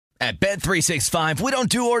At Bet365, we don't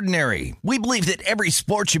do ordinary. We believe that every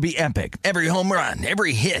sport should be epic. Every home run,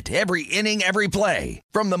 every hit, every inning, every play.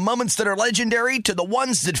 From the moments that are legendary to the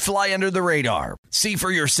ones that fly under the radar. See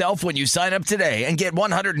for yourself when you sign up today and get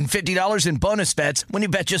 $150 in bonus bets when you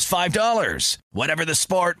bet just $5. Whatever the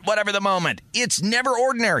sport, whatever the moment, it's never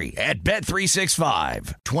ordinary at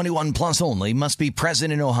Bet365. 21 plus only. Must be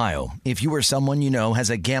present in Ohio. If you or someone you know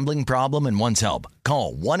has a gambling problem and wants help,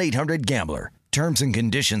 call 1-800-GAMBLER. Terms and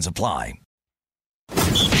conditions apply.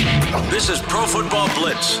 This is Pro Football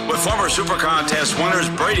Blitz with former Super Contest winners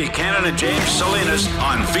Brady Cannon and James Salinas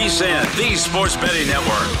on VSiN, the Sports Betting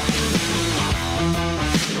Network.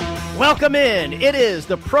 Welcome in. It is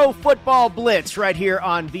the Pro Football Blitz right here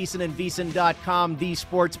on VSiN and VSiN.com, the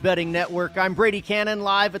Sports Betting Network. I'm Brady Cannon,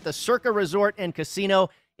 live at the Circa Resort and Casino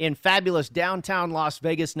in fabulous downtown Las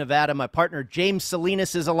Vegas, Nevada. My partner James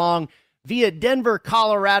Salinas is along via Denver,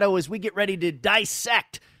 Colorado, as we get ready to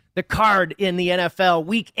dissect the card in the NFL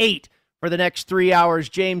Week 8 for the next 3 hours.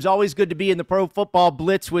 James, always good to be in the Pro Football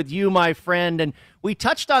Blitz with you, my friend. And we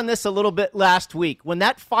touched on this a little bit last week. When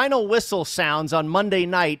that final whistle sounds on Monday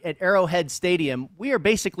night at Arrowhead Stadium, we are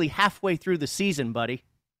basically halfway through the season, buddy.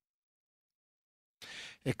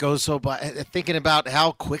 It goes so by, thinking about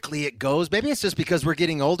how quickly it goes. Maybe it's just because we're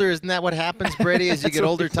getting older. Isn't that what happens, Brady? As you get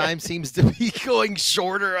older, time seems to be going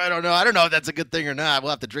shorter. I don't know if that's a good thing or not.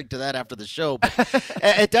 We'll have to drink to that after the show. But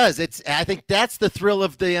it does. I think that's the thrill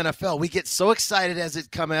of the NFL. We get so excited as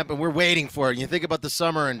it comes up, and we're waiting for it. And you think about the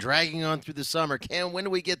summer and dragging on through the summer. When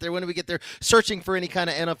do we get there? When do we get there? Searching for any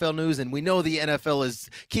kind of NFL news. And we know the NFL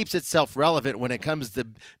keeps itself relevant when it comes to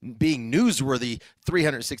being newsworthy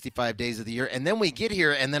 365 days of the year. And then we get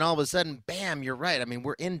here, and then all of a sudden, bam, you're right. I mean,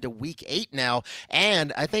 we're into week 8 now.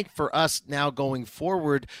 And I think for us now going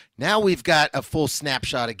forward, now we've got a full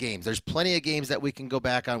snapshot of games. There's plenty of games that we can go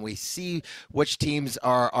back on. We see which teams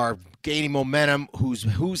are gaining momentum,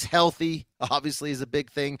 who's healthy, obviously is a big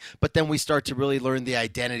thing. But then we start to really learn the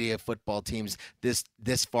identity of football teams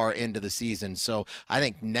this far into the season. So I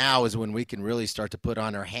think now is when we can really start to put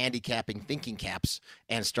on our handicapping thinking caps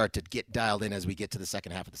and start to get dialed in as we get to the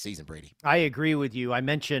second half of the season, Brady. I agree with you. I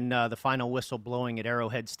mentioned the final whistle blowing at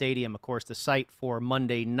Arrowhead Stadium, of course, the site for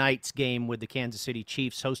Monday night's game with the Kansas City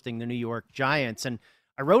Chiefs hosting the New York Giants. And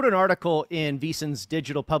I wrote an article in VSiN's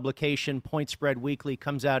digital publication, Point Spread Weekly,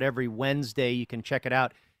 comes out every Wednesday. You can check it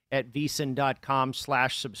out at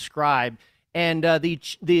vsin.com/subscribe. And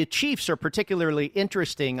the Chiefs are particularly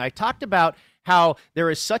interesting. I talked about how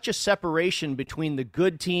there is such a separation between the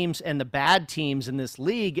good teams and the bad teams in this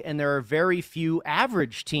league, and there are very few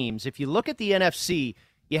average teams. If you look at the NFC,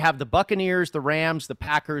 you have the Buccaneers, the Rams, the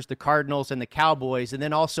Packers, the Cardinals, and the Cowboys, and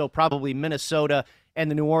then also probably Minnesota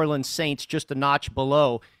and the New Orleans Saints just a notch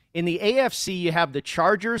below. In the AFC, you have the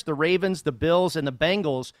Chargers, the Ravens, the Bills, and the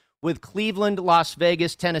Bengals, with Cleveland, Las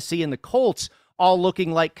Vegas, Tennessee, and the Colts all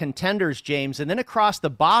looking like contenders, James. And then across the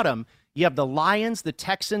bottom, you have the Lions, the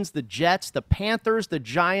Texans, the Jets, the Panthers, the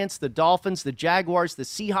Giants, the Dolphins, the Jaguars, the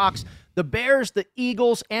Seahawks, the Bears, the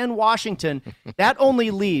Eagles, and Washington. That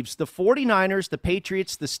only leaves the 49ers, the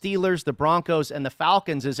Patriots, the Steelers, the Broncos, and the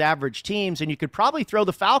Falcons as average teams. And you could probably throw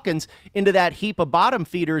the Falcons into that heap of bottom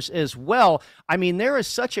feeders as well. I mean, there is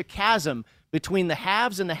such a chasm between the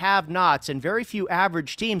haves and the have-nots and very few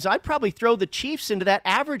average teams. I'd probably throw the Chiefs into that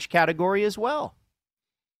average category as well.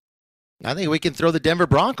 I think we can throw the Denver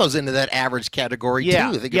Broncos into that average category too.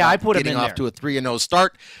 I put them in off to a 3-0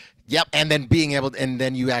 start. Yep, and then and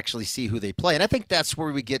then you actually see who they play. And I think that's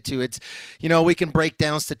where we get to. It's, we can break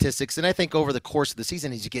down statistics. And I think over the course of the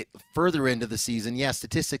season, as you get further into the season,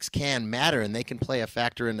 statistics can matter and they can play a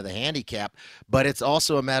factor into the handicap. But it's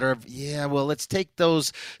also a matter of, let's take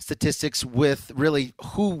those statistics with really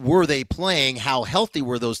who were they playing, how healthy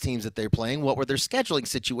were those teams that they're playing, what were their scheduling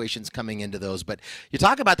situations coming into those. But you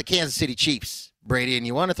talk about the Kansas City Chiefs, Brady, and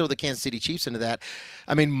you want to throw the Kansas City Chiefs into that.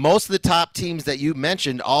 I mean, most of the top teams that you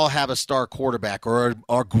mentioned all have a star quarterback or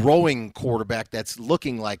a growing quarterback that's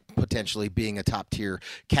looking like potentially being a top-tier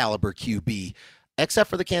caliber QB, except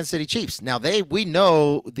for the Kansas City Chiefs. Now, we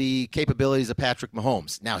know the capabilities of Patrick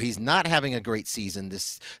Mahomes. Now, he's not having a great season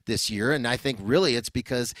this year, and I think really it's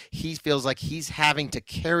because he feels like he's having to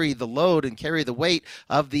carry the load and carry the weight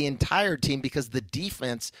of the entire team because the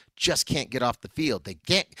defense just can't get off the field. They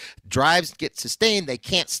can't, drives get sustained. They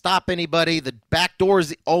can't stop anybody. The back door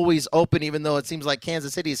is always open, even though it seems like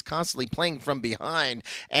Kansas City is constantly playing from behind,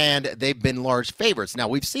 and they've been large favorites. Now,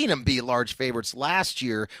 we've seen them be large favorites last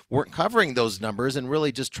year, weren't covering those numbers and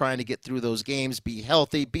really just trying to get through those games, be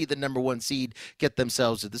healthy, be the number one seed, get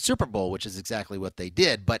themselves to the Super Bowl, which is exactly what they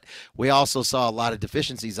did. But we also saw a lot of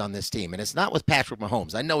deficiencies on this team, and it's not with Patrick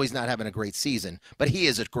Mahomes. I know he's not having a great season, but he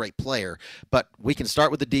is a great player. But we can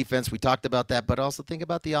start with the defense. We talked about that, but also think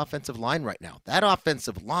about the offensive line right now. That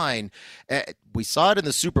offensive line, we saw it in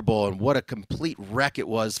the Super Bowl, and what a complete wreck it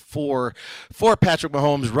was for Patrick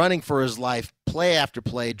Mahomes, running for his life, play after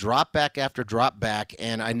play, drop back after drop back.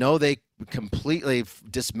 And I know they completely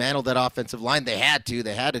dismantled that offensive line. They had to.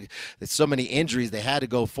 There's so many injuries. They had to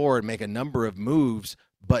go forward and make a number of moves.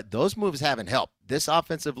 But those moves haven't helped. This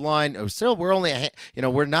offensive line,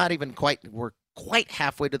 we're not even quite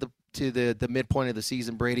halfway to the midpoint of the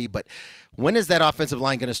season, Brady. But when is that offensive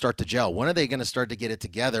line going to start to gel? When are they going to start to get it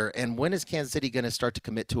together? And when is Kansas City going to start to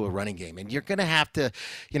commit to a running game? And you're going to have to,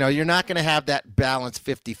 you're not going to have that balance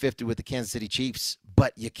 50-50 with the Kansas City Chiefs,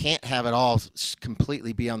 but you can't have it all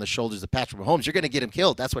completely be on the shoulders of Patrick Mahomes. You're going to get him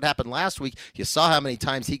killed. That's what happened last week. You saw how many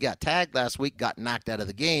times he got tagged last week, got knocked out of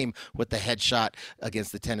the game with the headshot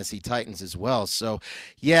against the Tennessee Titans as well. So,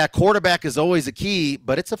 yeah, quarterback is always a key,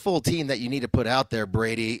 but it's a full team that you need to put out there,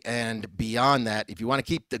 Brady. And beyond that, if you want to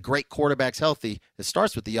keep the great quarterbacks healthy, it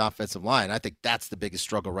starts with the offensive line. I think that's the biggest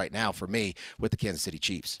struggle right now for me with the Kansas City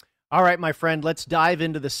Chiefs. All right, my friend, let's dive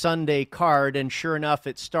into the Sunday card, and sure enough,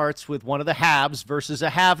 it starts with one of the haves versus a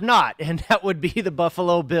have-not, and that would be the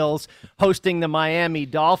Buffalo Bills hosting the Miami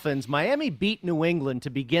Dolphins. Miami beat New England to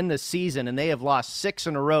begin the season, and they have lost 6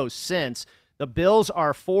 in a row since. The Bills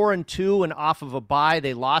are 4-2 and off of a bye.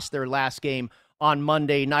 They lost their last game on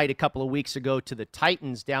Monday night a couple of weeks ago to the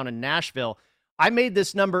Titans down in Nashville. I made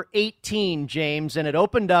this number 18, James, and it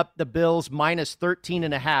opened up the Bills minus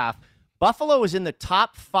 13.5. Buffalo is in the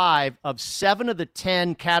top 5 of 7 of the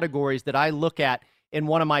 10 categories that I look at in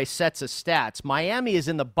one of my sets of stats. Miami is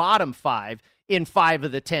in the bottom 5 in 5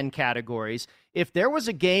 of the 10 categories. If there was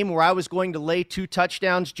a game where I was going to lay 2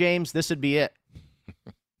 touchdowns, James, this would be it.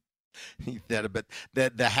 But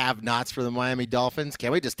the have-nots for the Miami Dolphins,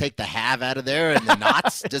 can we just take the have out of there and the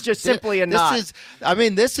nots? Just simply a not.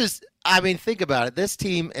 Think about it. This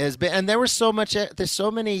team has been, and there were some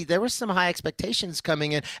high expectations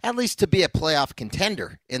coming in, at least to be a playoff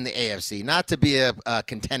contender in the AFC, not to be a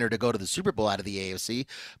contender to go to the Super Bowl out of the AFC,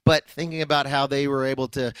 but thinking about how they were able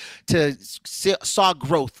to saw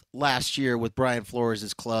growth last year with Brian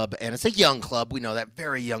Flores' club, and it's a young club. We know that,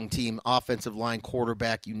 very young team, offensive line,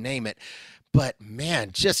 quarterback, you name it. But man,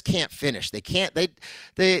 just can't finish. They can't.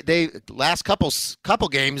 They last couple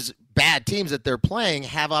games, bad teams that they're playing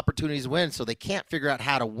have opportunities to win, so they can't figure out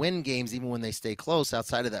how to win games even when they stay close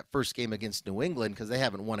outside of that first game against New England, because they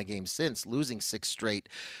haven't won a game since, losing 6 straight.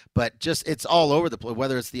 But just, it's all over the place,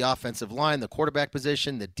 whether it's the offensive line, the quarterback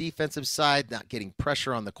position, the defensive side, not getting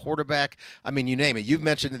pressure on the quarterback. I mean, you name it. You've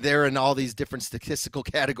mentioned they're in all these different statistical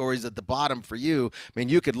categories at the bottom for you. I mean,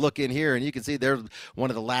 you could look in here and you can see they're one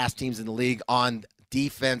of the last teams in the league on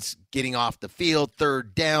defense, getting off the field,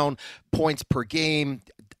 third down, points per game.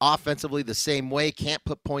 Offensively, the same way, can't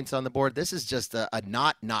put points on the board. This is just a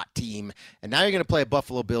not team. And now you're going to play a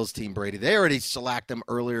Buffalo Bills team, Brady. They already shellacked them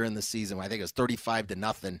earlier in the season. I think it was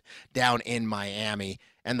 35-0 down in Miami.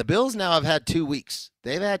 And the Bills now have had 2 weeks.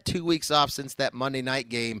 They've had 2 weeks off since that Monday night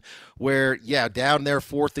game where, down there,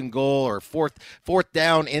 4th and goal, or fourth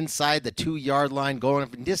down inside the 2-yard line, going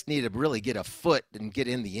up and just need to really get a foot and get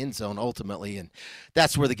in the end zone ultimately. And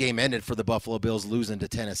that's where the game ended for the Buffalo Bills, losing to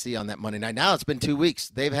Tennessee on that Monday night. Now it's been 2 weeks.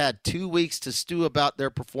 They've had 2 weeks to stew about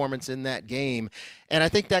their performance in that game. And I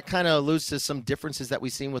think that kind of alludes to some differences that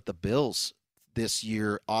we've seen with the Bills this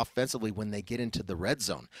year offensively when they get into the red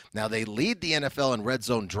zone. Now, they lead the NFL in red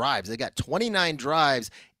zone drives. They got 29 drives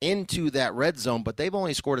into that red zone, but they've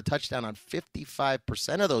only scored a touchdown on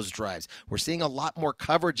 55% of those drives. We're seeing a lot more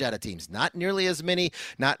coverage out of teams. Not nearly as many,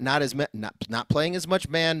 not playing as much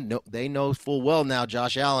man. No, they know full well now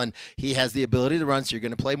Josh Allen, he has the ability to run, so you're going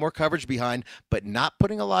to play more coverage behind, but not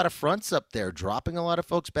putting a lot of fronts up there, dropping a lot of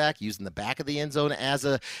folks back, using the back of the end zone as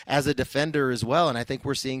a defender as well. And I think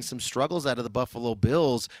we're seeing some struggles out of the Buffalo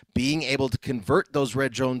Bills being able to convert those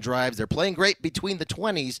red zone drives. They're playing great between the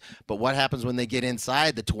 20s, but what happens when they get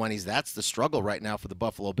inside the 20s? That's the struggle right now for the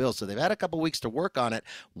Buffalo Bills. So they've had a couple weeks to work on it.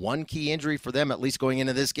 One key injury for them, at least going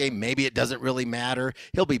into this game. Maybe it doesn't really matter.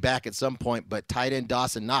 He'll be back at some point, but tight end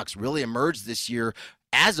Dawson Knox really emerged this year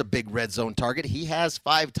as a big red zone target. He has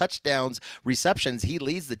 5 touchdowns receptions. He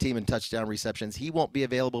leads the team in touchdown receptions. He won't be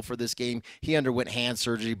available for this game. He underwent hand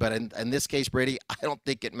surgery, but in this case, Brady, I don't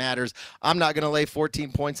think it matters. I'm not going to lay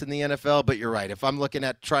 14 points in the NFL, but you're right. If I'm looking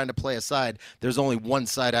at trying to play a side, there's only one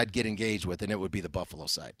side I'd get engaged with, and it would be the Buffalo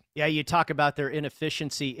side. Yeah, you talk about their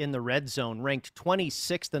inefficiency in the red zone, ranked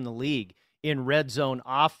 26th in the league in red zone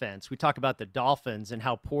offense. We talk about the Dolphins and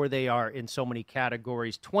how poor they are in so many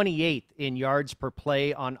categories. 28th in yards per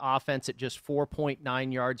play on offense at just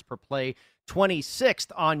 4.9 yards per play. 26th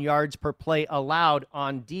on yards per play allowed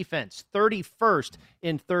on defense. 31st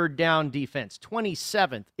in third down defense.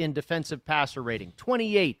 27th in defensive passer rating.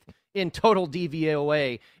 28th in total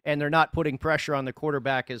DVOA, and they're not putting pressure on the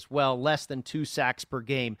quarterback as well. Less than 2 sacks per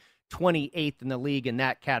game. 28th in the league in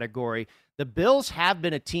that category. The Bills have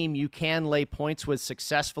been a team you can lay points with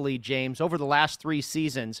successfully, James, over the last 3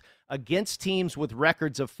 seasons against teams with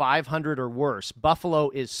records of 500 or worse. Buffalo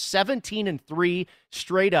is 17-3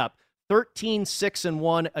 straight up,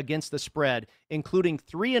 13-6-1 against the spread, including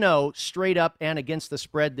 3-0 straight up and against the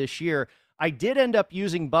spread this year. I did end up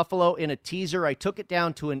using Buffalo in a teaser. I took it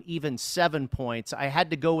down to an even 7 points. I had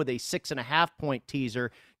to go with a 6.5-point teaser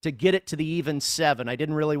to get it to the even 7. I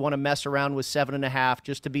didn't really want to mess around with 7.5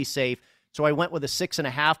 just to be safe. So I went with a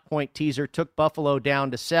 6.5-point teaser, took Buffalo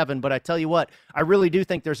down to 7. But I tell you what, I really do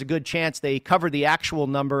think there's a good chance they cover the actual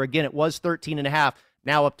number. Again, it was 13.5,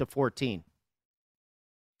 now up to 14.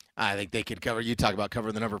 I think they could cover, you talk about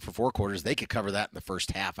covering the number for 4 quarters, they could cover that in the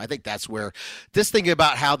first half. I think that's where, just thinking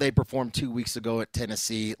about how they performed 2 weeks ago at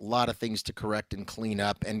Tennessee, a lot of things to correct and clean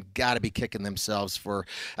up, and got to be kicking themselves for,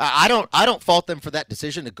 I don't fault them for that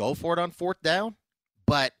decision to go for it on 4th down.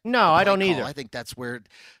 But no, I don't either. I think that's where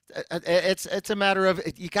it's a matter of,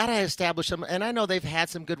 you got to establish them. And I know they've had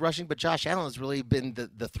some good rushing, but Josh Allen has really been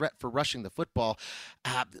the threat for rushing the football.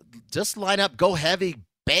 Just line up, go heavy,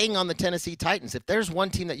 bang on the Tennessee Titans. If there's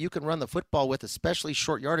one team that you can run the football with, especially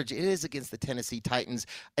short yardage, it is against the Tennessee Titans.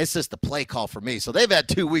 It's just the play call for me. So they've had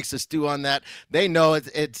 2 weeks to stew on that. They know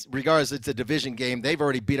it's regardless, it's a division game. They've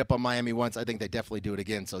already beat up on Miami once. I think they definitely do it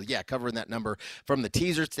again. So yeah, covering that number from the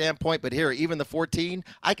teaser standpoint. But here, even the 14,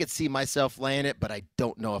 I could see myself laying it, but I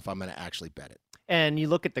don't know if I'm going to actually bet it. And you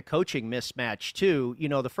look at the coaching mismatch, too. You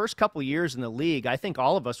know, the first couple years in the league, I think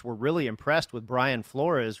all of us were really impressed with Brian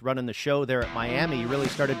Flores running the show there at Miami. He really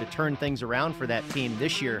started to turn things around for that team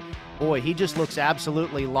this year. Boy, he just looks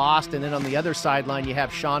absolutely lost. And then on the other sideline, you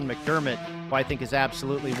have Sean McDermott, who I think is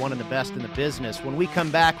absolutely one of the best in the business. When we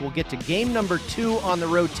come back, we'll get to game number 2 on the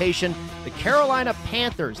rotation. The Carolina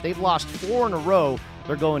Panthers, they've lost 4 in a row.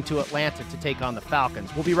 They're going to Atlanta to take on the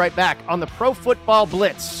Falcons. We'll be right back on the Pro Football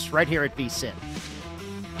Blitz right here at VSiN.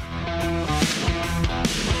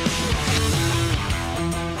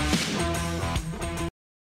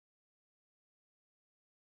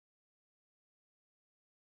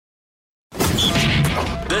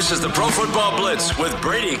 This is the Pro Football Blitz with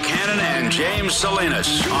Brady Cannon and James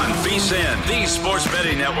Salinas on VSiN, the Sports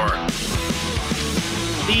Betting Network.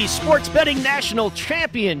 The Sports Betting National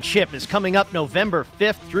Championship is coming up November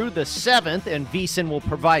 5th through the 7th, and VSiN will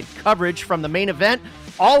provide coverage from the main event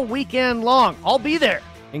all weekend long. I'll be there,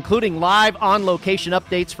 including live on-location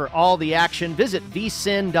updates for all the action. Visit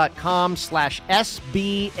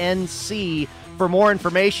vsin.com/SBNC for more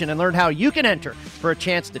information and learn how you can enter for a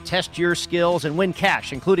chance to test your skills and win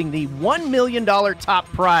cash, including the $1 million top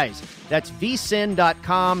prize. That's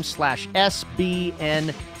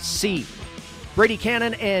vsin.com/SBNC. Brady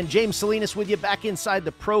Cannon and James Salinas with you back inside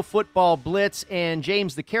the Pro Football Blitz. And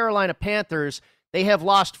James, the Carolina Panthers, they have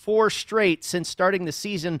lost 4 straight since starting the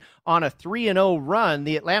season on a 3-0 run.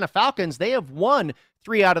 The Atlanta Falcons, they have won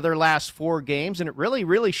 3 out of their last 4 games, and it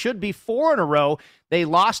really should be 4 in a row. They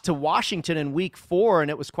lost to Washington in week 4, and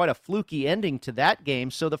it was quite a fluky ending to that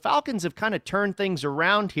game. So the Falcons have kind of turned things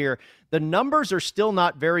around here. The numbers are still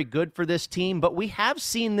not very good for this team, but we have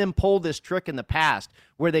seen them pull this trick in the past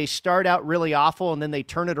where they start out really awful and then they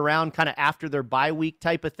turn it around kind of after their bye week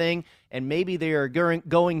type of thing. And maybe they are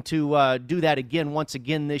going to do that again once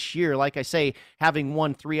again this year. Like I say, having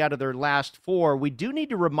won 3 out of their last 4. We do need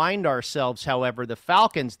to remind ourselves, however, the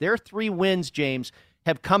Falcons, their 3 wins, James,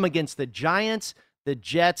 have come against the Giants, the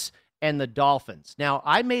Jets, and the Dolphins. Now,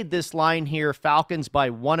 I made this line here, Falcons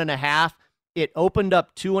by 1.5. It opened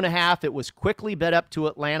up 2.5. It was quickly bet up to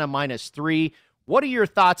Atlanta -3. What are your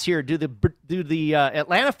thoughts here? Do the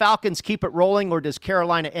Atlanta Falcons keep it rolling, or does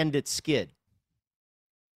Carolina end its skid?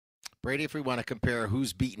 Brady, if we want to compare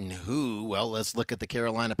who's beaten who, well, let's look at the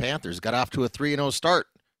Carolina Panthers. Got off to a 3-0 start.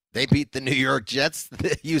 They beat the New York Jets,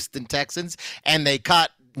 the Houston Texans, and they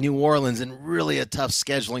caught New Orleans in really a tough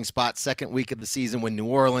scheduling spot, second week of the season when New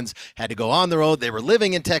Orleans had to go on the road. They were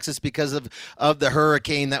living in Texas because of the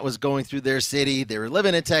hurricane that was going through their city. They were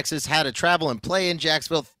living in Texas, had to travel and play in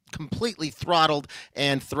Jacksonville, completely throttled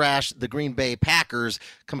and thrashed the Green Bay Packers.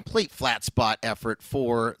 Complete flat spot effort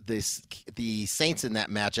for the Saints in that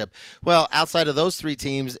matchup. Well, outside of those three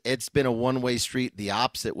teams, it's been a one-way street the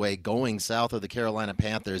opposite way, going south of the Carolina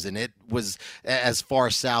Panthers, and it was as far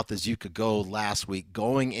south as you could go last week,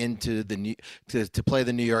 going into to play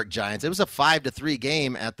the New York Giants. It was a 5-3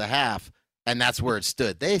 game at the half. And that's where it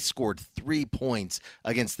stood. They scored 3 points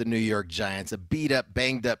against the New York Giants, a beat-up,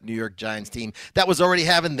 banged-up New York Giants team that was already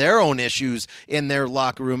having their own issues in their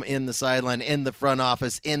locker room, in the sideline, in the front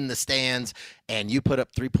office, in the stands. And you put up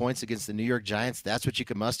 3 points against the New York Giants, that's what you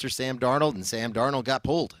could muster, Sam Darnold, and Sam Darnold got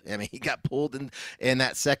pulled. I mean, he got pulled in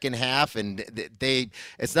that second half, and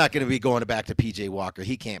it's not going to be going back to P.J. Walker.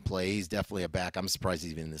 He can't play. He's definitely a back. I'm surprised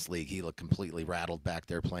he's even in this league. He looked completely rattled back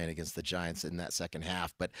there playing against the Giants in that second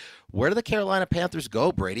half. But where do the Carolina Panthers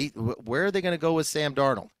go, Brady? Where are they going to go with Sam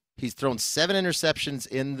Darnold? He's thrown 7 interceptions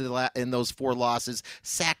in those 4 losses,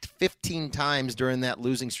 sacked 15 times during that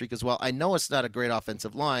losing streak as well. I know it's not a great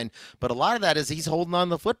offensive line, but a lot of that is he's holding on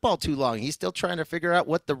to the football too long. He's still trying to figure out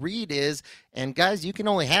what the read is. And guys, you can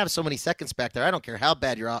only have so many seconds back there. I don't care how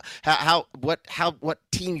bad you're out, what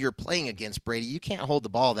team you're playing against, Brady. You can't hold the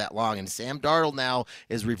ball that long. And Sam Darnold now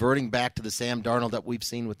is reverting back to the Sam Darnold that we've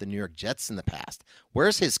seen with the New York Jets in the past.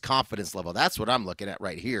 Where's his confidence level? That's what I'm looking at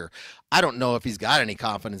right here. I don't know if he's got any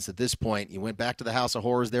confidence at this point. He went back to the House of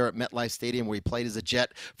Horrors there at MetLife Stadium where he played as a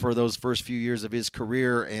Jet for those first few years of his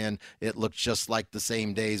career, and it looked just like the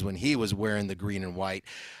same days when he was wearing the green and white.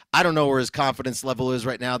 I don't know where his confidence level is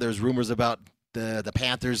right now. There's rumors about the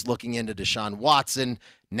Panthers looking into Deshaun Watson.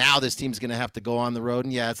 Now this team's going to have to go on the road.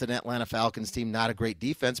 And, yeah, it's an Atlanta Falcons team, not a great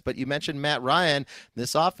defense. But you mentioned Matt Ryan.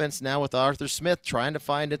 This offense now with Arthur Smith trying to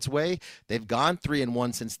find its way. They've gone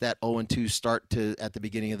 3-1 since that 0-2 start at the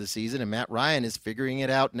beginning of the season. And Matt Ryan is figuring it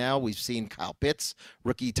out now. We've seen Kyle Pitts,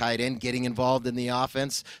 rookie tight end, getting involved in the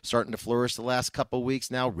offense, starting to flourish the last couple of weeks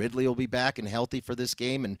now. Ridley will be back and healthy for this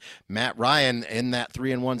game. And Matt Ryan in that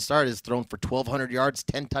 3-1 start has thrown for 1,200 yards,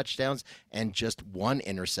 10 touchdowns, and just 1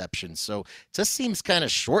 interception. So it just seems kind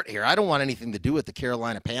of short here. I don't want anything to do with the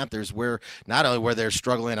Carolina Panthers, where not only where they're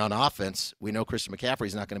struggling on offense, we know Christian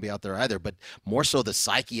McCaffrey's not going to be out there either, but more so the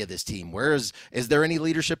psyche of this team. Is there any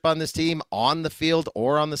leadership on this team on the field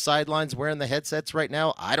or on the sidelines wearing the headsets right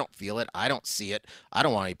now? I don't feel it. I don't see it. I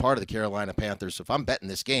don't want any part of the Carolina Panthers. So if I'm betting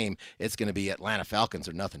this game, it's going to be Atlanta Falcons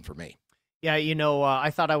or nothing for me. Yeah, I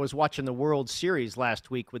thought I was watching the World Series last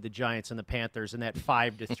week with the Giants and the Panthers in that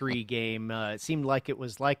 5-3 game. It seemed like it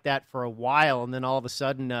was like that for a while, and then all of a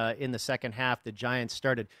sudden in the second half, the Giants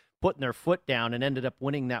started putting their foot down and ended up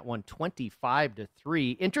winning that one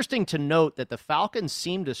 25-3. Interesting to note that the Falcons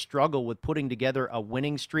seem to struggle with putting together a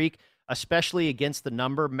winning streak, especially against the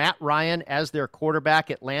number. Matt Ryan as their quarterback.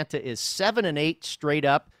 Atlanta is 7-8 straight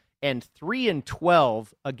up and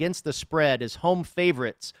 3-12 against the spread as home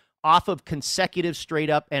favorites off of consecutive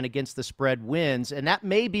straight up and against the spread wins. And that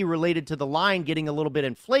may be related to the line getting a little bit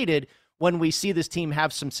inflated when we see this team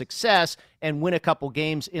have some success and win a couple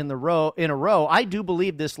games in a row. I do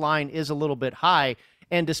believe this line is a little bit high.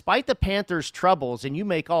 And despite the Panthers' troubles, and you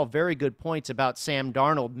make all very good points about Sam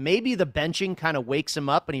Darnold, maybe the benching kind of wakes him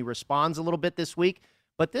up and he responds a little bit this week.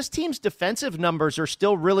 But this team's defensive numbers are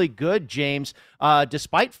still really good, James.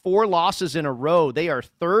 Despite 4 losses in a row, they are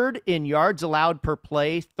 3rd in yards allowed per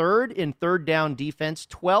play, 3rd in third down defense,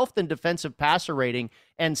 12th in defensive passer rating,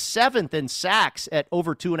 and 7th in sacks at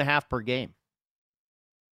over 2.5 per game.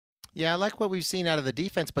 Yeah, I like what we've seen out of the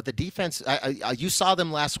defense, but the defense, you saw them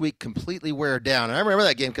last week completely wear down. And I remember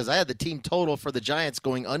that game because I had the team total for the Giants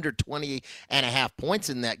going under 20.5 points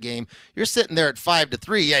in that game. You're sitting there at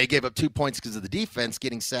 5-3. Yeah, you gave up 2 points because of the defense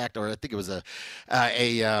getting sacked, or I think it was a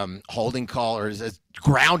holding call or a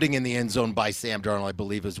grounding in the end zone by Sam Darnold, I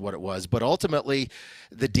believe is what it was. But ultimately,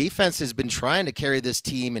 the defense has been trying to carry this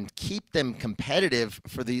team and keep them competitive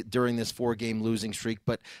during this 4-game losing streak,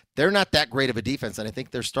 but they're not that great of a defense, and I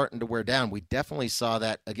think they're starting to wear down. We definitely saw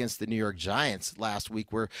that against the New York Giants last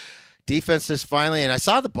week, where defense is finally, and I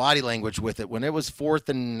saw the body language with it when it was fourth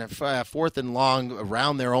and long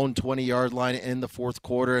around their own 20-yard line in the fourth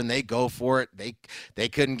quarter, and they go for it. They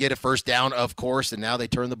couldn't get a first down, of course, and now they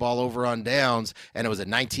turn the ball over on downs, and it was a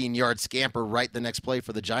 19-yard scamper right the next play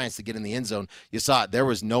for the Giants to get in the end zone. You saw it. There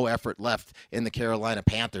was no effort left in the Carolina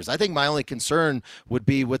Panthers. I think my only concern would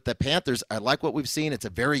be with the Panthers. I like what we've seen. It's a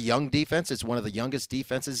very young defense. It's one of the youngest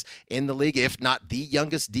defenses in the league, if not the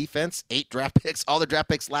youngest defense. 8 draft picks. All the draft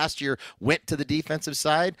picks last year went to the defensive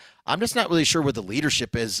side. I'm just not really sure where the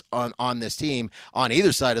leadership is on this team on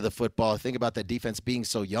either side of the football. Think about that defense being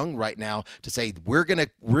so young right now to say we're gonna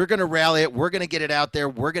rally it, we're gonna get it out there,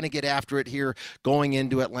 we're gonna get after it here going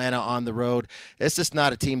into Atlanta on the road. It's just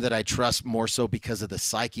not a team that I trust, more so because of the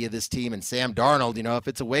psyche of this team. And Sam Darnold, if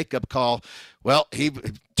it's a wake-up call, well, he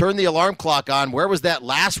turned the alarm clock on. Where was that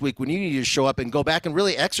last week when you needed to show up and go back and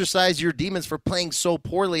really exercise your demons for playing so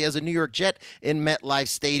poorly as a New York Jet in MetLife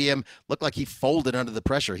Stadium? Looked like he folded under the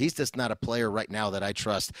pressure. He's just not a player right now that I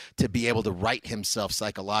trust to be able to right himself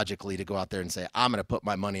psychologically to go out there and say, I'm going to put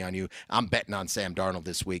my money on you. I'm betting on Sam Darnold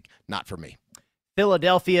this week. Not for me.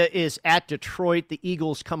 Philadelphia is at Detroit. The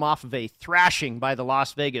Eagles come off of a thrashing by the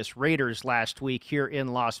Las Vegas Raiders last week here in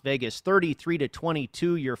Las Vegas.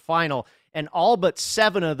 33-22 your final, and all but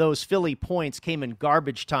 7 of those Philly points came in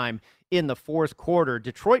garbage time in the fourth quarter.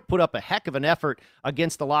 Detroit put up a heck of an effort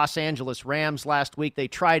against the Los Angeles Rams last week. They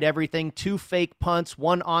tried everything, 2 fake punts,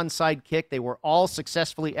 1 onside kick. They were all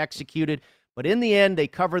successfully executed. But in the end, they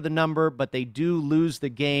cover the number, but they do lose the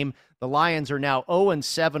game. The Lions are now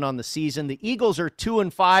 0-7 on the season. The Eagles are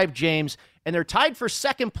 2-5, James, and they're tied for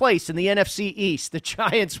second place in the NFC East. The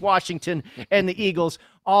Giants, Washington, and the Eagles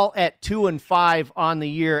all at 2-5 on the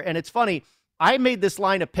year. And it's funny, I made this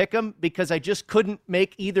line a pick'em because I just couldn't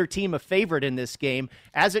make either team a favorite in this game.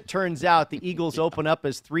 As it turns out, the Eagles open up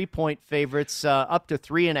as 3-point favorites, up to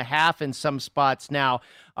 3.5 in some spots now.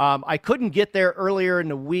 I couldn't get there earlier in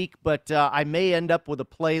the week, but I may end up with a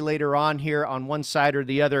play later on here on one side or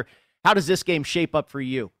the other. How does this game shape up for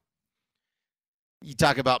you? You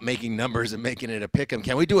talk about making numbers and making it a pick'em.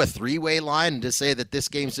 Can we do a 3-way line and just say that this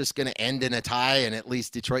game's just going to end in a tie and at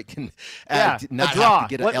least Detroit can not have to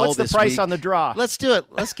get an L What's the this price week? on the draw? Let's do it.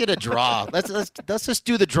 Let's get a draw. let's just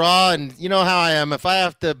do the draw. And you know how I am. If I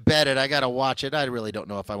have to bet it, I got to watch it. I really don't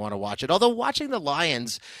know if I want to watch it. Although watching the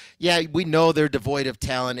Lions, yeah, we know they're devoid of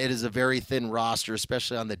talent. It is a very thin roster,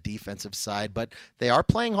 especially on the defensive side. But they are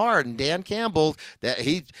playing hard. And Dan Campbell,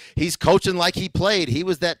 he's coaching like he played. He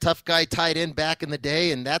was that tough guy tight end back in the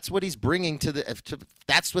day, and that's what he's bringing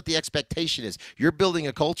that's what the expectation is. You're building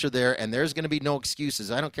a culture there, and there's going to be no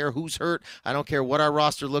excuses. I don't care who's hurt. I don't care what our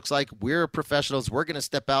roster looks like. We're professionals. We're going to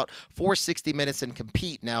step out for 60 minutes and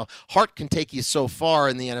compete. Now, heart can take you so far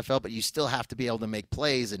in the NFL, but you still have to be able to make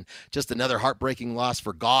plays, and just another heartbreaking loss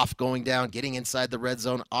for Goff going down, getting inside the red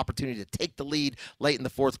zone, opportunity to take the lead late in the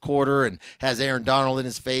fourth quarter, and has Aaron Donald in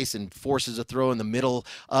his face and forces a throw in the middle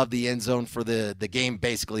of the end zone for the game,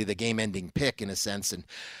 basically the game-ending pick in a sense. And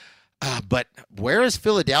but where is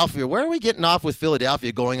Philadelphia? Where are we getting off with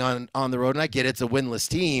Philadelphia going on the road? And I get it's a winless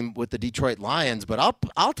team with the Detroit Lions, but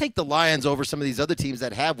I'll take the Lions over some of these other teams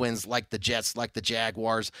that have wins, like the Jets, like the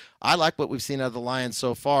Jaguars. I like what we've seen out of the Lions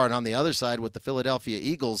so far. And on the other side with the Philadelphia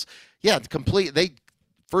Eagles, yeah,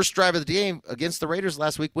 first drive of the game against the Raiders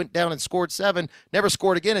last week, went down and scored 7, never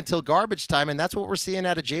scored again until garbage time, and that's what we're seeing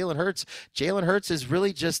out of Jalen Hurts. Jalen Hurts is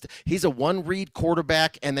really he's a one-read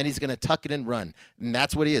quarterback, and then he's going to tuck it and run, and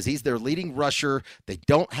that's what he is. He's their leading rusher. They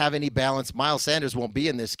don't have any balance. Miles Sanders won't be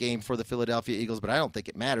in this game for the Philadelphia Eagles, but I don't think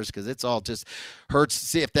it matters because it's all just Hurts.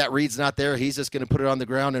 See, if that read's not there, he's just going to put it on the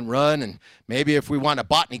ground and run, and maybe if we want a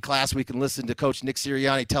botany class, we can listen to Coach Nick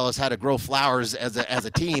Sirianni tell us how to grow flowers as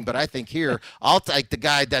a team, but I think here, I'll take the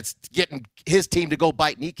guy that's getting his team to go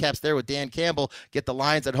bite kneecaps there with Dan Campbell, get the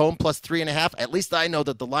Lions at home plus 3.5. At least I know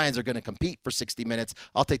that the Lions are going to compete for 60 minutes.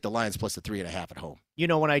 I'll take the Lions plus the 3.5 at home. You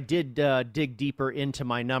know, when I did dig deeper into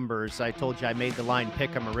my numbers, I told you I made the line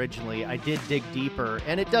pick 'em originally. I did dig deeper,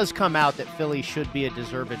 and it does come out that Philly should be a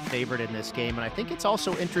deserved favorite in this game. And I think it's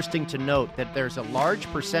also interesting to note that there's a large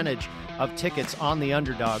percentage of tickets on the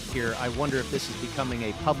underdog here. I wonder if this is becoming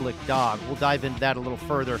a public dog. We'll dive into that a little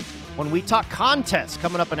further when we talk contests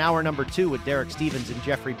coming up in hour number 2 with Derek Stevens and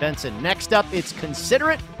Jeffrey Benson. Next up, it's Consider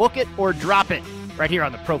It, Book It, or Drop It, right here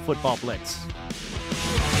on the Pro Football Blitz.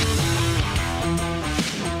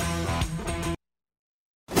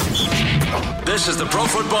 This is the Pro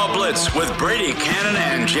Football Blitz with Brady Cannon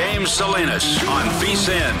and James Salinas on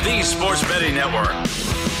VSiN, the Sports Betting Network.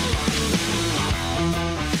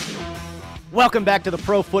 Welcome back to the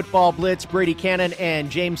Pro Football Blitz. Brady Cannon and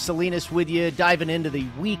James Salinas with you, diving into the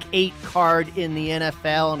Week 8 card in the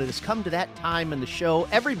NFL. And it has come to that time in the show,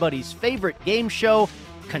 everybody's favorite game show,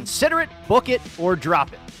 Consider It, Book It, or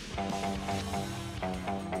Drop It.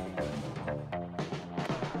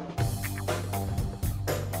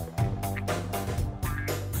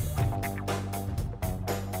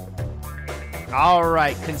 All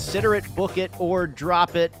right, consider it, book it, or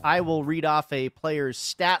drop it. I will read off a player's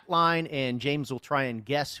stat line, and James will try and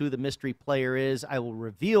guess who the mystery player is. I will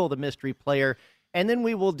reveal the mystery player, And then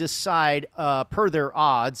we will decide per their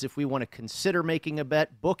odds if we want to consider making a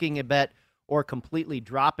bet, booking a bet, or completely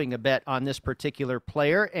dropping a bet on this particular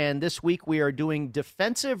player. And this week we are doing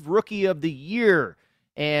Defensive Rookie of the Year.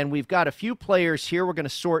 And we've got a few players here we're going to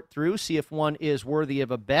sort through, see if one is worthy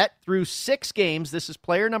of a bet. Through 6 games, this is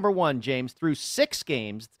player number 1, James. Through 6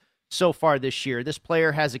 games so far this year, this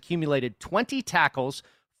player has accumulated 20 tackles.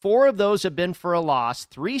 4 of those have been for a loss,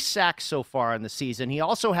 3 sacks so far in the season. He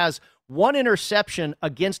also has 1 interception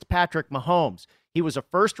against Patrick Mahomes. He was a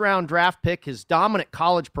first-round draft pick. His dominant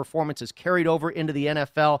college performance has carried over into the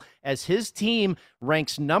NFL as his team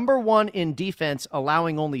ranks number 1 in defense,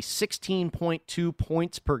 allowing only 16.2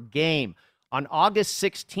 points per game. On August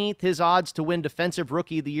 16th, his odds to win Defensive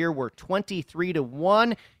Rookie of the Year were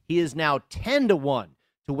 23-1. He is now 10-1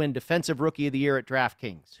 to win Defensive Rookie of the Year at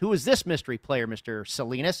DraftKings. Who is this mystery player, Mr.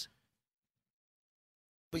 Salinas?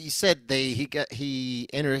 But you said he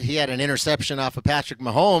had an interception off of Patrick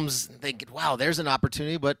Mahomes. Thinking, wow, there's an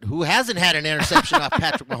opportunity. But who hasn't had an interception off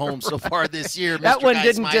Patrick Mahomes so far this year? That Mr. one Guy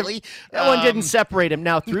didn't. Smiley? That one didn't separate him.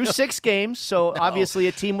 Now through 6 games, so obviously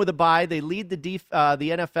a team with a bye. They lead the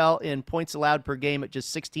NFL in points allowed per game at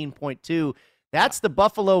just 16.2. That's the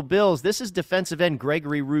Buffalo Bills. This is defensive end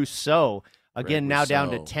Gregory Rousseau. Again, now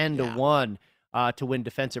down to 10-1 to win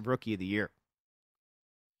Defensive Rookie of the Year.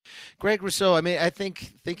 Greg Rousseau, I mean, I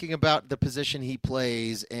think thinking about the position he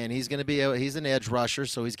plays, and he's an edge rusher,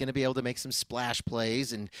 so he's going to be able to make some splash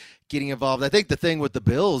plays and getting involved. I think the thing with the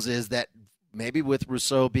Bills is that maybe with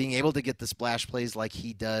Rousseau being able to get the splash plays like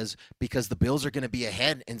he does, because the Bills are going to be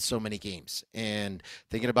ahead in so many games. And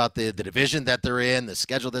thinking about the division that they're in, the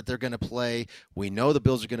schedule that they're going to play, we know the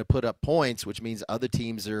Bills are going to put up points, which means other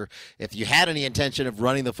teams are, if you had any intention of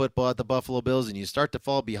running the football at the Buffalo Bills and you start to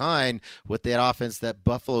fall behind with that offense that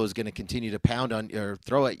Buffalo is going to continue to pound on or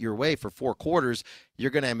throw at your way for 4 quarters,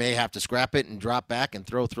 you're going to may have to scrap it and drop back and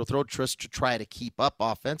throw just to try to keep up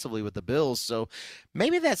offensively with the Bills. So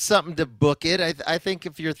maybe that's something to book it. I think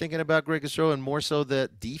if you're thinking about Greg Rousseau and more so the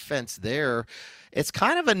defense there, it's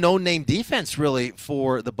kind of a no-name defense really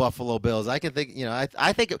for the Buffalo Bills. I can think,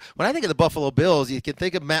 I think when I think of the Buffalo Bills, you can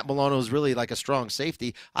think of Matt Milano as really like a strong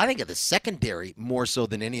safety. I think of the secondary more so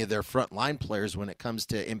than any of their front line players when it comes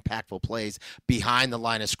to impactful plays behind the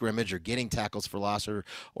line of scrimmage or getting tackles for loss or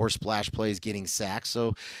splash plays, getting sacks.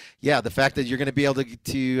 So, yeah, the fact that you're going to be able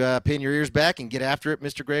to pin your ears back and get after it,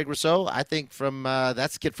 Mr. Greg Rousseau, I think from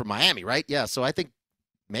that's a kid from Miami, right? Yeah, so I think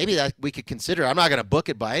maybe that we could consider. I'm not going to book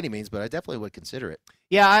it by any means, but I definitely would consider it.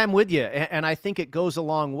 Yeah, I'm with you, and I think it goes a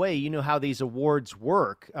long way. You know how these awards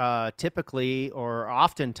work. Typically, or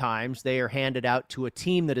oftentimes, they are handed out to a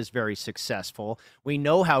team that is very successful. We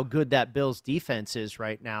know how good that Bills defense is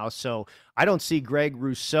right now, so I don't see Greg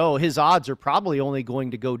Rousseau. His odds are probably only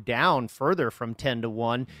going to go down further from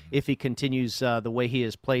 10-1 if he continues the way he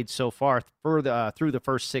has played so far through the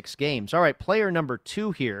first 6 games. All right, player number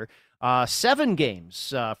 2 here. 7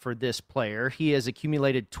 games for this player. He has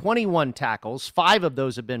accumulated 21 tackles. 5 of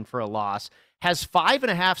those have been for a loss. Has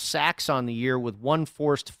 5.5 sacks on the year with 1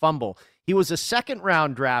 forced fumble. He was a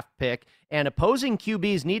second-round draft pick, and opposing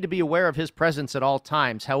QBs need to be aware of his presence at all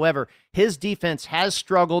times. However, his defense has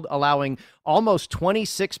struggled, allowing almost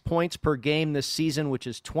 26 points per game this season, which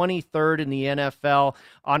is 23rd in the NFL.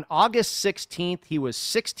 On August 16th, he was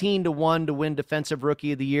 16-1 to win Defensive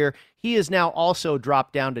Rookie of the Year. He is now also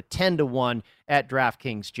dropped down to 10-1 at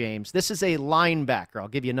DraftKings, James. This is a linebacker. I'll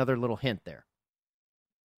give you another little hint there.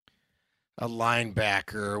 A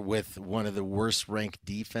linebacker with one of the worst ranked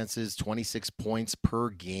defenses, 26 points per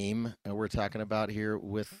game. We're talking about here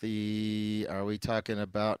with are we talking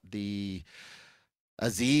about the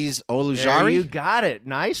Azeez Ojulari? There you got it.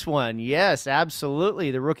 Nice one. Yes, absolutely.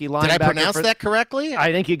 The rookie linebacker. Did I pronounce that correctly?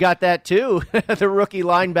 I think you got that too. The rookie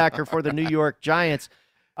linebacker for the New York Giants.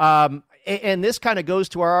 And this kind of goes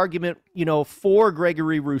to our argument, for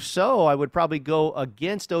Gregory Rousseau. I would probably go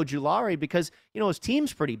against Ojulari because, his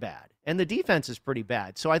team's pretty bad and the defense is pretty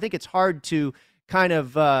bad. So I think it's hard to kind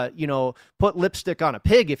of, put lipstick on a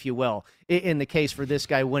pig, if you will, in the case for this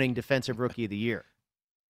guy winning Defensive Rookie of the Year.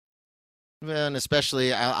 And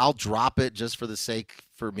especially, I'll drop it just for the sake,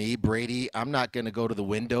 for me, Brady. I'm not going to go to the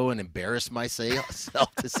window and embarrass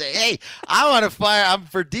myself to say, hey, I want to I'm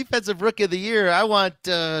for Defensive Rookie of the Year. I want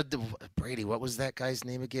Brady. What was that guy's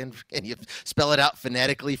name again? Can you spell it out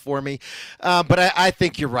phonetically for me? But I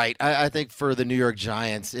think you're right. I think for the New York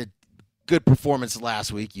Giants, good performance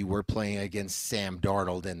last week. You were playing against Sam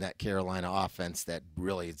Darnold and that Carolina offense that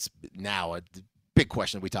really it's now a big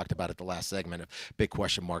question. We talked about it the last segment of big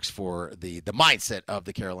question marks for the mindset of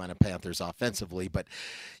the Carolina Panthers offensively. But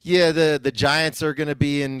yeah, the Giants are going to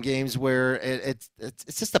be in games where it's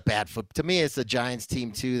just a bad foot. To me, it's a Giants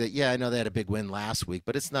team too that, yeah, I know they had a big win last week,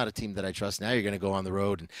 but it's not a team that I trust. Now you're going to go on the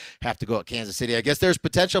road and have to go at Kansas City. I guess there's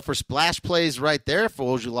potential for splash plays right there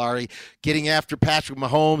for Ojulari, getting after Patrick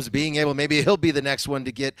Mahomes, being able, maybe he'll be the next one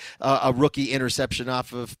to get a rookie interception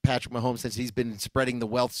off of Patrick Mahomes, since he's been spreading the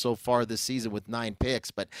wealth so far this season with 9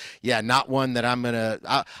 picks. But yeah, not one that I'm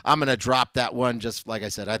gonna drop that one. Just like I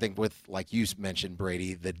said, I think with, like you mentioned,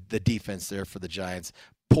 Brady, the defense there for the Giants,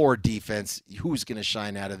 poor defense. Who's going to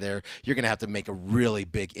shine out of there? You're going to have to make a really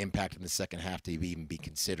big impact in the second half to even be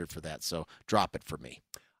considered for that. So drop it for me.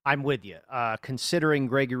 I'm with you. Considering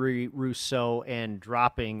Gregory Rousseau and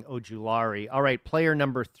dropping Ojulari. All right, player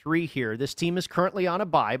number 3 here. This team is currently on a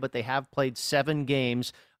bye, but they have played 7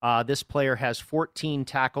 games. This player has 14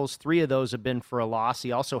 tackles. 3 of those have been for a loss.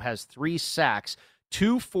 He also has 3 sacks,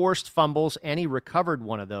 2 forced fumbles, and he recovered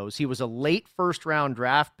one of those. He was a late first-round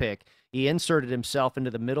draft pick. He inserted himself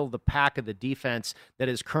into the middle of the pack of the defense that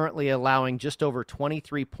is currently allowing just over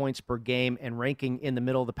 23 points per game and ranking in the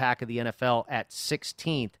middle of the pack of the NFL at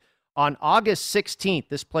 16th. On August 16th,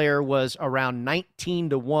 this player was around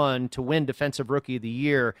 19-1 to win Defensive Rookie of the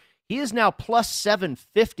Year. He is now plus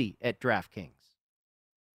 750 at DraftKings.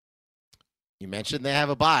 You mentioned they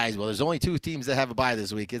have a bye. Well, there's only 2 teams that have a bye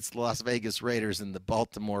this week. It's the Las Vegas Raiders and the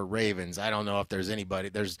Baltimore Ravens. I don't know if there's anybody.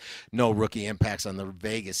 There's no rookie impacts on the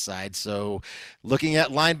Vegas side. So looking at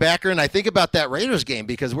linebacker, and I think about that Raiders game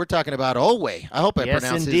because we're talking about Owe. I hope I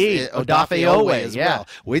pronounce his Odafe Owe as well.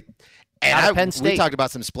 We talked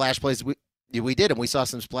about some splash plays. We did, and we saw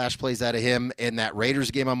some splash plays out of him in that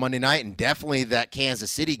Raiders game on Monday night, and definitely that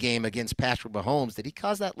Kansas City game against Patrick Mahomes. Did he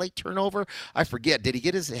cause that late turnover? I forget. Did he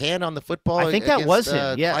get his hand on the football? I think that was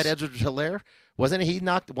him, yes. Clyde Edwards-Helaire? Wasn't he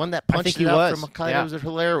knocked one that punched it up from Clyde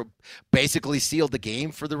Edwards-Helaire? Basically sealed the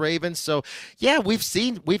game for the Ravens. So, yeah,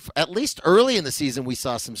 we've at least early in the season we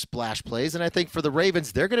saw some splash plays, and I think for the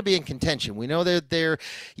Ravens, they're going to be in contention. We know that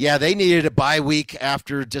they needed a bye week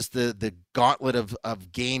after just the gauntlet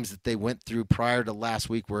of games that they went through prior to last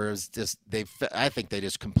week, where it was just I think they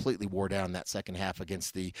just completely wore down that second half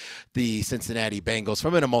against the Cincinnati Bengals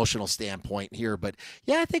from an emotional standpoint here. But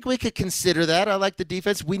yeah, I think we could consider that. I like the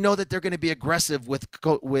defense. We know that they're going to be aggressive with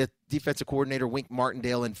defensive coordinator Wink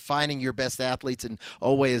Martindale and finding your best athletes, and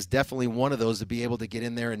Owe is definitely one of those to be able to get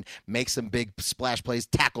in there and make some big splash plays,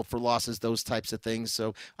 tackle for losses, those types of things.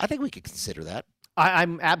 So I think we could consider that.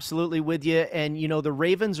 I'm absolutely with you. And, the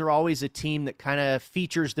Ravens are always a team that kind of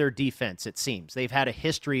features their defense, it seems. They've had a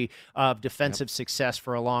history of defensive success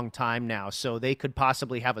for a long time now, so they could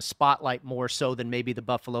possibly have a spotlight more so than maybe the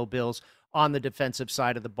Buffalo Bills on the defensive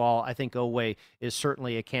side of the ball. I think Owe is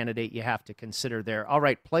certainly a candidate you have to consider there. All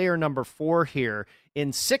right, player number 4 here.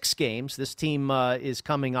 In 6 games, this team is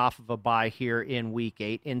coming off of a bye here in Week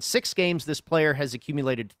 8. In 6 games, this player has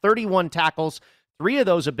accumulated 31 tackles. 3 of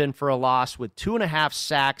those have been for a loss with 2.5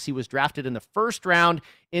 sacks. He was drafted in the first round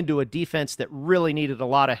into a defense that really needed a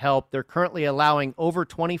lot of help. They're currently allowing over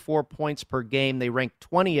 24 points per game. They rank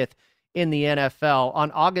 20th in the NFL.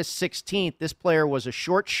 On August 16th, this player was a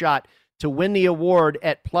short shot to win the award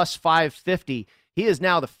at plus 550. He is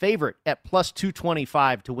now the favorite at plus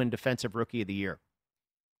 225 to win Defensive Rookie of the Year.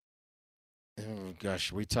 Oh,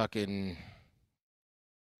 gosh, we talking...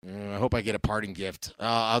 I hope I get a parting gift.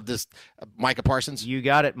 I'll just Micah Parsons. You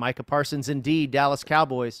got it. Micah Parsons indeed. Dallas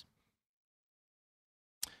Cowboys.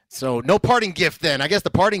 So no parting gift then. I guess the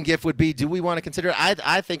parting gift would be, do we want to consider it?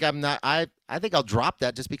 I think I'm not. I think I'll drop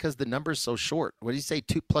that just because the number's so short. What do you say?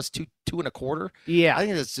 2 plus 2, 2.25? Yeah. I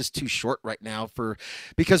think that's just too short right now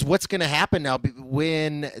because what's going to happen now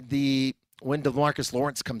when DeMarcus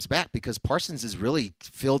Lawrence comes back, because Parsons has really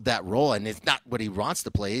filled that role, and it's not what he wants to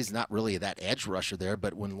play. He's not really that edge rusher there,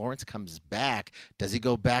 but when Lawrence comes back, does he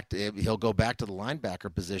go back he'll go back to the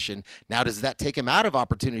linebacker position. Now, does that take him out of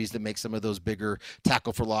opportunities to make some of those bigger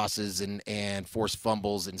tackle for losses and force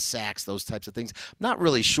fumbles and sacks, those types of things? I'm not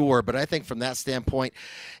really sure, but I think from that standpoint,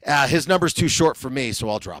 his number's too short for me, so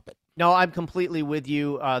I'll drop it. No, I'm completely with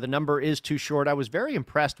you. The number is too short. I was very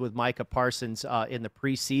impressed with Micah Parsons in the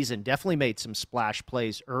preseason. Definitely made some splash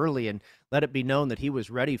plays early and let it be known that he was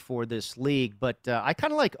ready for this league. But I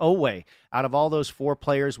kind of like Owe. Out of all those 4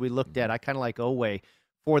 players we looked at, I kind of like Owe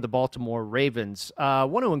for the Baltimore Ravens. I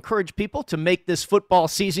want to encourage people to make this football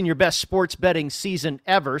season your best sports betting season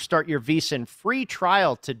ever. Start your VSiN free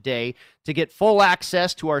trial today to get full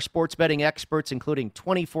access to our sports betting experts, including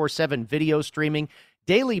 24/7 video streaming,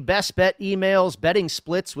 daily best bet emails, betting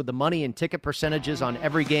splits with the money and ticket percentages on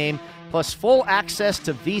every game, plus full access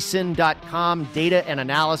to vsin.com data and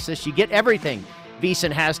analysis. You get everything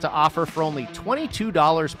VSiN has to offer for only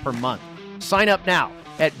 $22 per month. Sign up now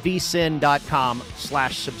at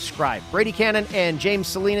vsin.com/subscribe. Brady Cannon and James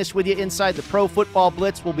Salinas with you inside the Pro Football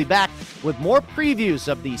Blitz. We'll be back with more previews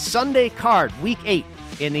of the Sunday card, Week 8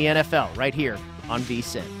 in the NFL, right here on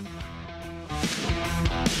VSiN.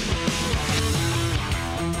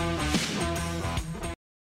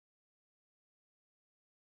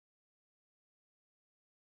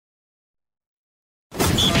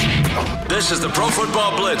 This is the Pro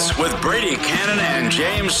Football Blitz with Brady Cannon and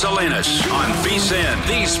James Salinas on VSiN,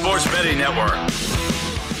 the Sports Betting Network.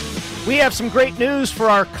 We have some great news for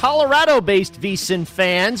our Colorado-based VSiN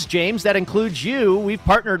fans, James. That includes you. We've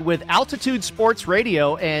partnered with Altitude Sports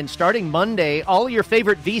Radio, and starting Monday, all of your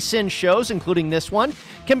favorite VSiN shows, including this one,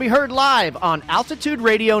 can be heard live on Altitude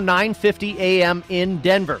Radio 950 AM in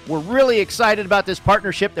Denver. We're really excited about this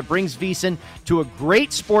partnership that brings VSiN to a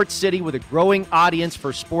great sports city with a growing audience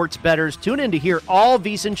for sports bettors. Tune in to hear all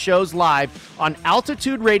VSiN shows live on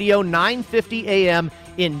Altitude Radio 950 AM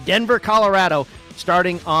in Denver, Colorado,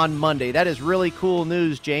 starting on Monday. That is really cool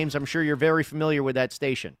news, James. I'm sure you're very familiar with that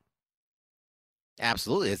station.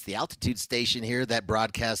 Absolutely. It's the Altitude station here that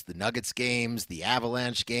broadcasts the Nuggets games, the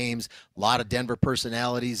Avalanche games, a lot of Denver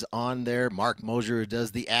personalities on there. Mark Mosier, who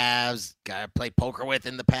does the Avs, guy I played poker with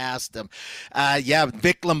in the past.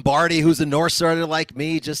 Vic Lombardi, who's a North Sider like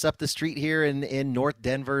me, just up the street here in North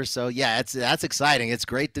Denver. So, yeah, that's exciting. It's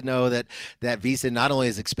great to know that VSiN not only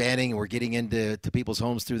is expanding and we're getting into people's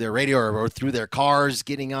homes through their radio or through their cars,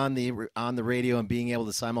 getting on the radio and being able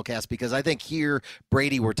to simulcast. Because I think here,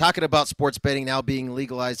 Brady, we're talking about sports betting now being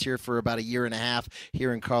legalized here for about a year and a half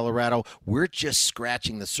here in Colorado. We're just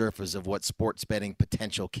scratching the surface of what sports betting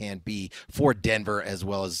potential can be for Denver, as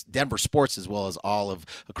well as Denver sports, as well as all of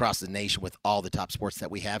across the nation with all the top sports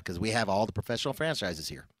that we have, because we have all the professional franchises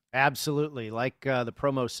here. Absolutely. Like the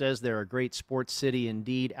promo says, they're a great sports city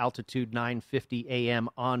indeed. Altitude 950 AM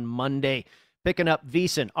on Monday. Picking up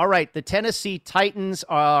VSiN. All right, the Tennessee Titans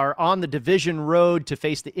are on the division road to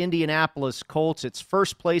face the Indianapolis Colts. It's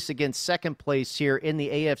first place against second place here in the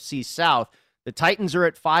AFC South. The Titans are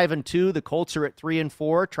at 5-2. The Colts are at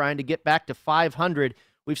 3-4, trying to get back to 500.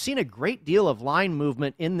 We've seen a great deal of line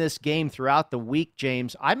movement in this game throughout the week,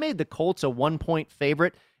 James. I made the Colts a 1-point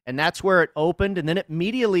favorite, and that's where it opened, and then it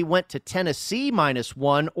immediately went to Tennessee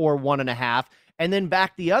 -1 or 1.5. And then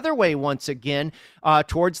back the other way once again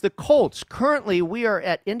towards the Colts. Currently, we are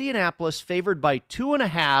at Indianapolis favored by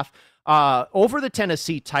 2.5 over the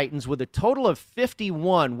Tennessee Titans with a total of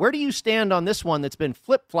 51. Where do you stand on this one that's been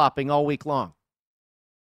flip-flopping all week long?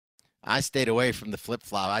 I stayed away from the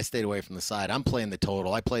flip-flop. I stayed away from the side. I'm playing the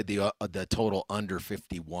total. I played the total under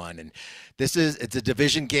 51. And it's a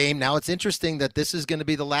division game. Now, it's interesting that this is going to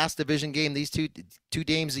be the last division game, these two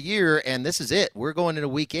games a year, and this is it. We're going into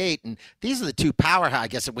Week 8, and these are the two powerhouse, I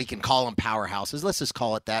guess we can call them powerhouses. Let's just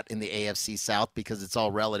call it that in the AFC South, because it's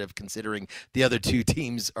all relative considering the other two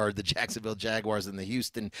teams are the Jacksonville Jaguars and the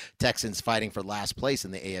Houston Texans fighting for last place in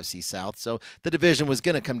the AFC South. So the division was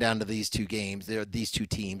going to come down to these two games, these two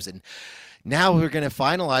teams, and now we're going to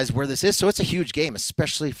finalize where this is. So it's a huge game,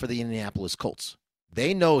 especially for the Indianapolis Colts.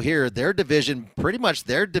 They know here their division,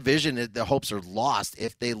 the hopes are lost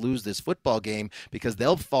if they lose this football game, because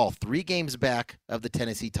they'll fall 3 games back of the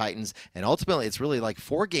Tennessee Titans. And ultimately, it's really like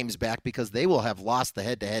 4 games back, because they will have lost the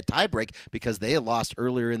head-to-head tiebreak because they had lost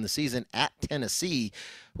earlier in the season at Tennessee.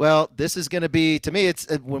 Well, this is going to be, to me, it's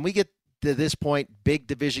when we get to this point, big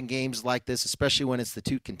division games like this, especially when it's the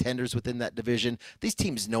two contenders within that division, these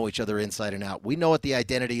teams know each other inside and out. We know what the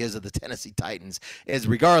identity is of the Tennessee Titans, is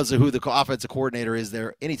regardless of who the offensive coordinator is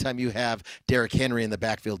there. Anytime you have Derrick Henry in the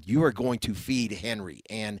backfield, you are going to feed Henry,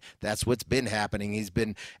 and that's what's been happening. He's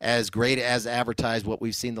been as great as advertised. What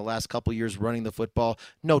we've seen the last couple years running the football,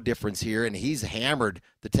 no difference here, and he's hammered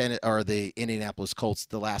the Indianapolis Colts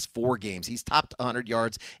the last 4 games. He's topped 100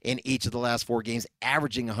 yards in each of the last 4 games,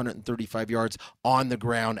 averaging 135 yards on the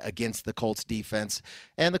ground against the Colts defense.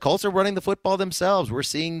 And the Colts are running the football themselves. We're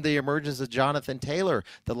seeing the emergence of Jonathan Taylor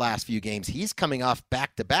the last few games. He's coming off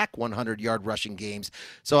back-to-back 100-yard rushing games.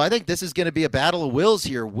 So I think this is going to be a battle of wills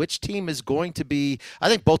here. Which team is going to be, I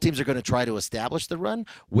think both teams are going to try to establish the run.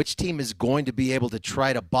 Which team is going to be able to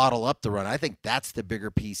try to bottle up the run? I think that's the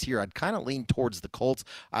bigger piece here. I'd kind of lean towards the Colts.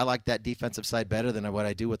 I like that defensive side better than what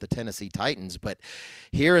I do with the Tennessee Titans. But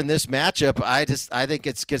here in this matchup, I think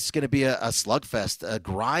it's going to be be a slugfest, a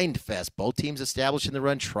grind fest. Both teams establishing the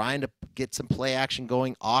run, trying to get some play action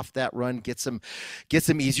going off that run, get some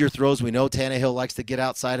easier throws. We know Tannehill likes to get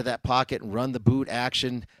outside of that pocket and run the boot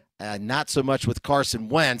action. Not so much with Carson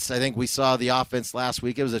Wentz. I think we saw the offense last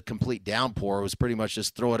week. It was a complete downpour. It was pretty much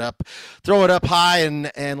just throw it up high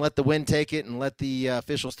and let the wind take it and let the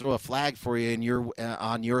officials throw a flag for you and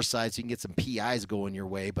on your side so you can get some PIs going your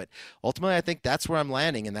way. But ultimately, I think that's where I'm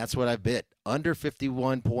landing, and that's what I've bid. Under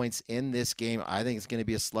 51 points in this game. I think it's going to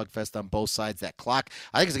be a slugfest on both sides. That clock,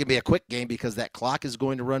 I think it's going to be a quick game because that clock is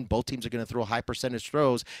going to run. Both teams are going to throw high percentage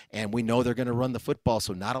throws, and we know they're going to run the football,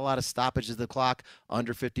 so not a lot of stoppages of the clock.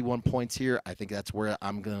 Under 51 points here. I think that's where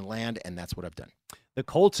I'm going to land, and that's what I've done. The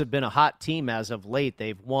Colts have been a hot team as of late.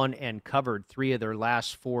 They've won and covered 3 of their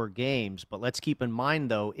last 4 games. But let's keep in mind,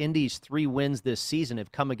 though, Indy's 3 wins this season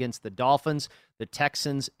have come against the Dolphins, the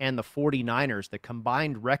Texans, and the 49ers. The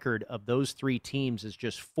combined record of those 3 teams is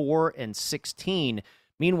just 4-16.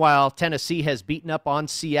 Meanwhile, Tennessee has beaten up on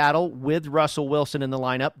Seattle with Russell Wilson in the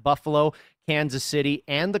lineup, Buffalo, Kansas City,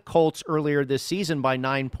 and the Colts earlier this season by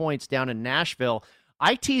 9 points down in Nashville.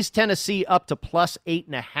 I teased Tennessee up to plus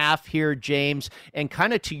 8.5 here, James, and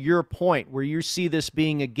kind of to your point where you see this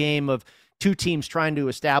being a game of 2 teams trying to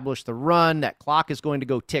establish the run. That clock is going to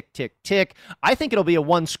go tick, tick, tick. I think it'll be a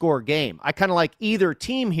 1-score game. I kind of like either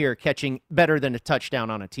team here catching better than a touchdown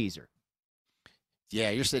on a teaser. Yeah,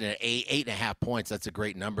 you're sitting at 8.5 points. That's a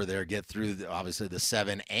great number there. Get through, obviously, the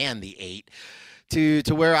 7 and the 8. To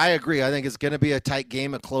where I agree. I think it's going to be a tight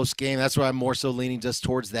game, a close game. That's why I'm more so leaning just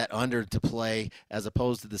towards that under to play as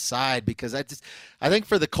opposed to the side, because I think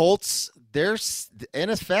for the Colts, there's in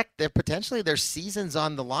effect their season's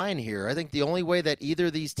on the line here. I think the only way that either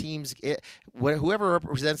of these teams, whoever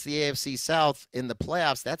represents the AFC South in the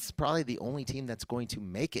playoffs, that's probably the only team that's going to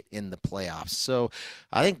make it in the playoffs. So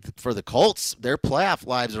I think for the Colts, their playoff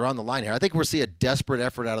lives are on the line here. I think we'll see a desperate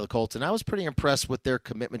effort out of the Colts, and I was pretty impressed with their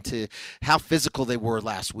commitment to how physical they were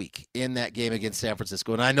last week in that game against San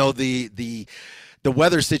Francisco. And I know the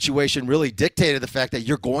weather situation really dictated the fact that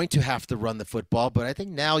you're going to have to run the football, but I think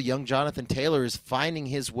now young Jonathan Taylor is finding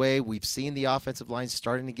his way. We've seen the offensive line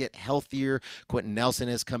starting to get healthier. Quentin Nelson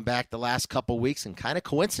has come back the last couple weeks, and kind of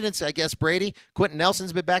coincidence, I guess, Brady, Quentin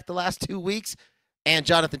Nelson's been back the last 2 weeks. And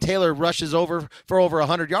Jonathan Taylor rushes over for over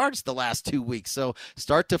 100 yards the last 2 weeks. So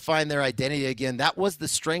start to find their identity again. That was the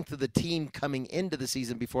strength of the team coming into the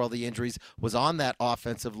season before all the injuries was on that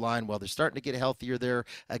offensive line. Well, they're starting to get healthier there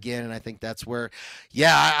again, and I think that's where,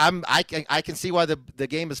 I can see why the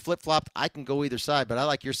game is flip-flopped. I can go either side, but I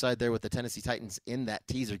like your side there with the Tennessee Titans in that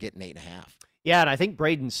teaser getting 8.5. Yeah, and I think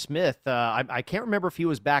Braden Smith, I can't remember if he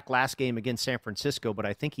was back last game against San Francisco, but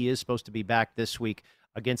I think he is supposed to be back this week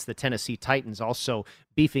against the Tennessee Titans, also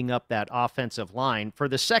beefing up that offensive line. For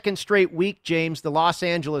the second straight week, James, the Los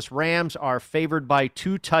Angeles Rams are favored by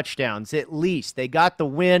 2 touchdowns at least. They got the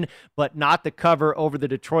win, but not the cover over the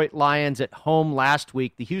Detroit Lions at home last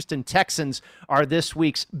week. The Houston Texans are this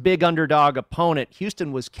week's big underdog opponent.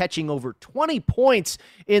 Houston was catching over 20 points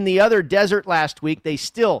in the other desert last week. They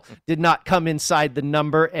still did not come inside the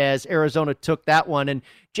number as Arizona took that one. And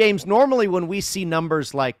James, normally when we see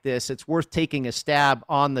numbers like this, it's worth taking a stab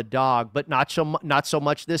on the dog, but not so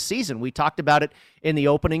much this season. We talked about it in the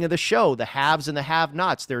opening of the show, the haves and the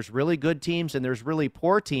have-nots. There's really good teams and there's really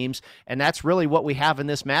poor teams, and that's really what we have in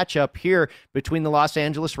this matchup here between the Los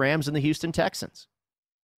Angeles Rams and the Houston Texans.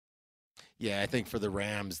 Yeah, I think for the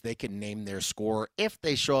Rams, they can name their score if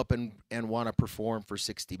they show up and want to perform for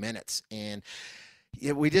 60 minutes. And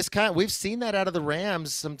yeah, we've seen that out of the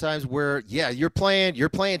Rams sometimes where, you're playing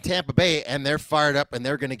Tampa Bay and they're fired up and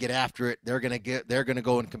they're going to get after it. They're going to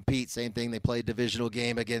go and compete. Same thing. They play a divisional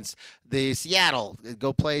game against the Seattle,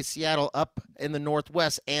 go play Seattle up in the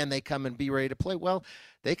Northwest, and they come and be ready to play. Well,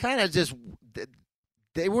 they kind of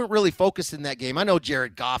they weren't really focused in that game. I know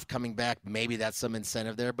Jared Goff coming back, maybe that's some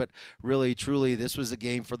incentive there, but really, truly, this was a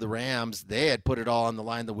game for the Rams. They had put it all on the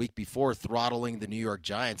line the week before, throttling the New York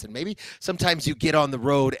Giants. And maybe sometimes you get on the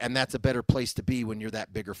road, and that's a better place to be when you're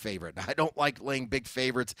that bigger favorite. I don't like laying big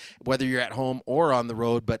favorites, whether you're at home or on the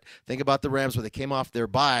road, but think about the Rams when they came off their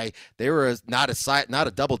bye. They were not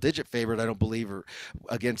a double-digit favorite, I don't believe,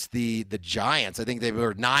 against the Giants. I think they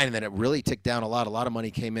were 9, and then it really ticked down a lot. A lot of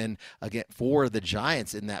money came in again for the Giants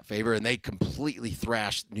in that favor, and they completely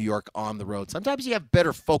thrashed New York on the road. Sometimes you have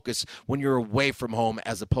better focus when you're away from home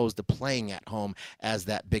as opposed to playing at home as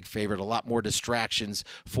that big favorite. A lot more distractions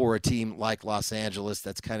for a team like Los Angeles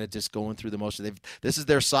that's kind of just going through the motion. This is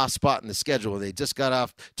their soft spot in the schedule. They just got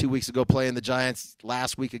off 2 weeks ago playing the Giants,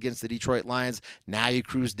 last week against the Detroit Lions. Now you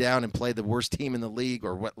cruise down and play the worst team in the league,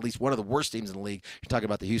 or at least one of the worst teams in the league. You're talking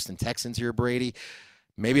about the Houston Texans here, Brady.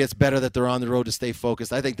 Maybe it's better that they're on the road to stay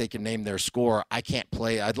focused. I think they can name their score. I can't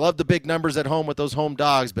play. I'd love the big numbers at home with those home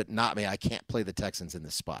dogs, but not me. I can't play the Texans in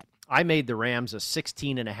this spot. I made the Rams a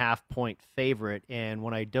 16.5-point favorite, and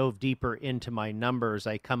when I dove deeper into my numbers,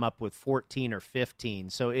 I come up with 14 or 15.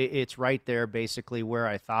 So it's right there basically where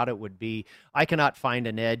I thought it would be. I cannot find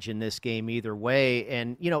an edge in this game either way.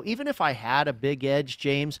 And, even if I had a big edge,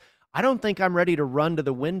 James, I don't think I'm ready to run to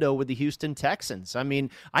the window with the Houston Texans. I mean,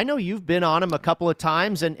 I know you've been on them a couple of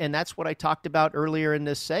times, and that's what I talked about earlier in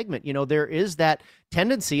this segment. There is that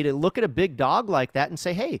tendency to look at a big dog like that and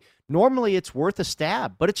say, hey, normally it's worth a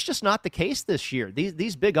stab, but it's just not the case this year.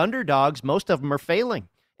 These big underdogs, most of them are failing.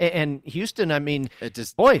 And Houston,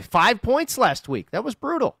 5 points last week. That was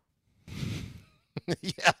brutal.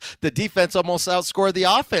 Yeah, the defense almost outscored the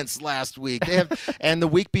offense last week. And the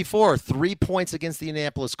week before, 3 points against the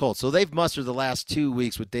Indianapolis Colts. So they've mustered the last 2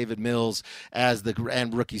 weeks with David Mills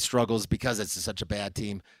and rookie struggles because it's such a bad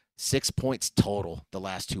team. 6 points total the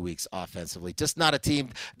last 2 weeks offensively. Just not a team.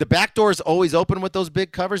 The back door is always open with those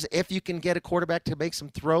big covers if you can get a quarterback to make some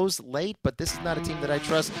throws late, but this is not a team that I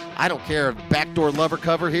trust. I don't care. Backdoor lover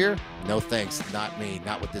cover here? No thanks. Not me.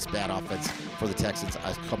 Not with this bad offense for the Texans.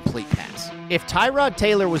 A complete pass. If Tyrod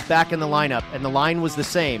Taylor was back in the lineup and the line was the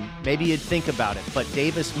same, maybe you'd think about it, but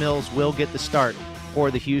Davis Mills will get the start for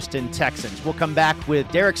the Houston Texans. We'll come back with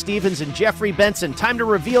Derek Stevens and Jeffrey Benson. Time to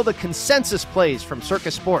reveal the consensus plays from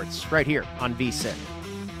Circus Sports right here on VSiN.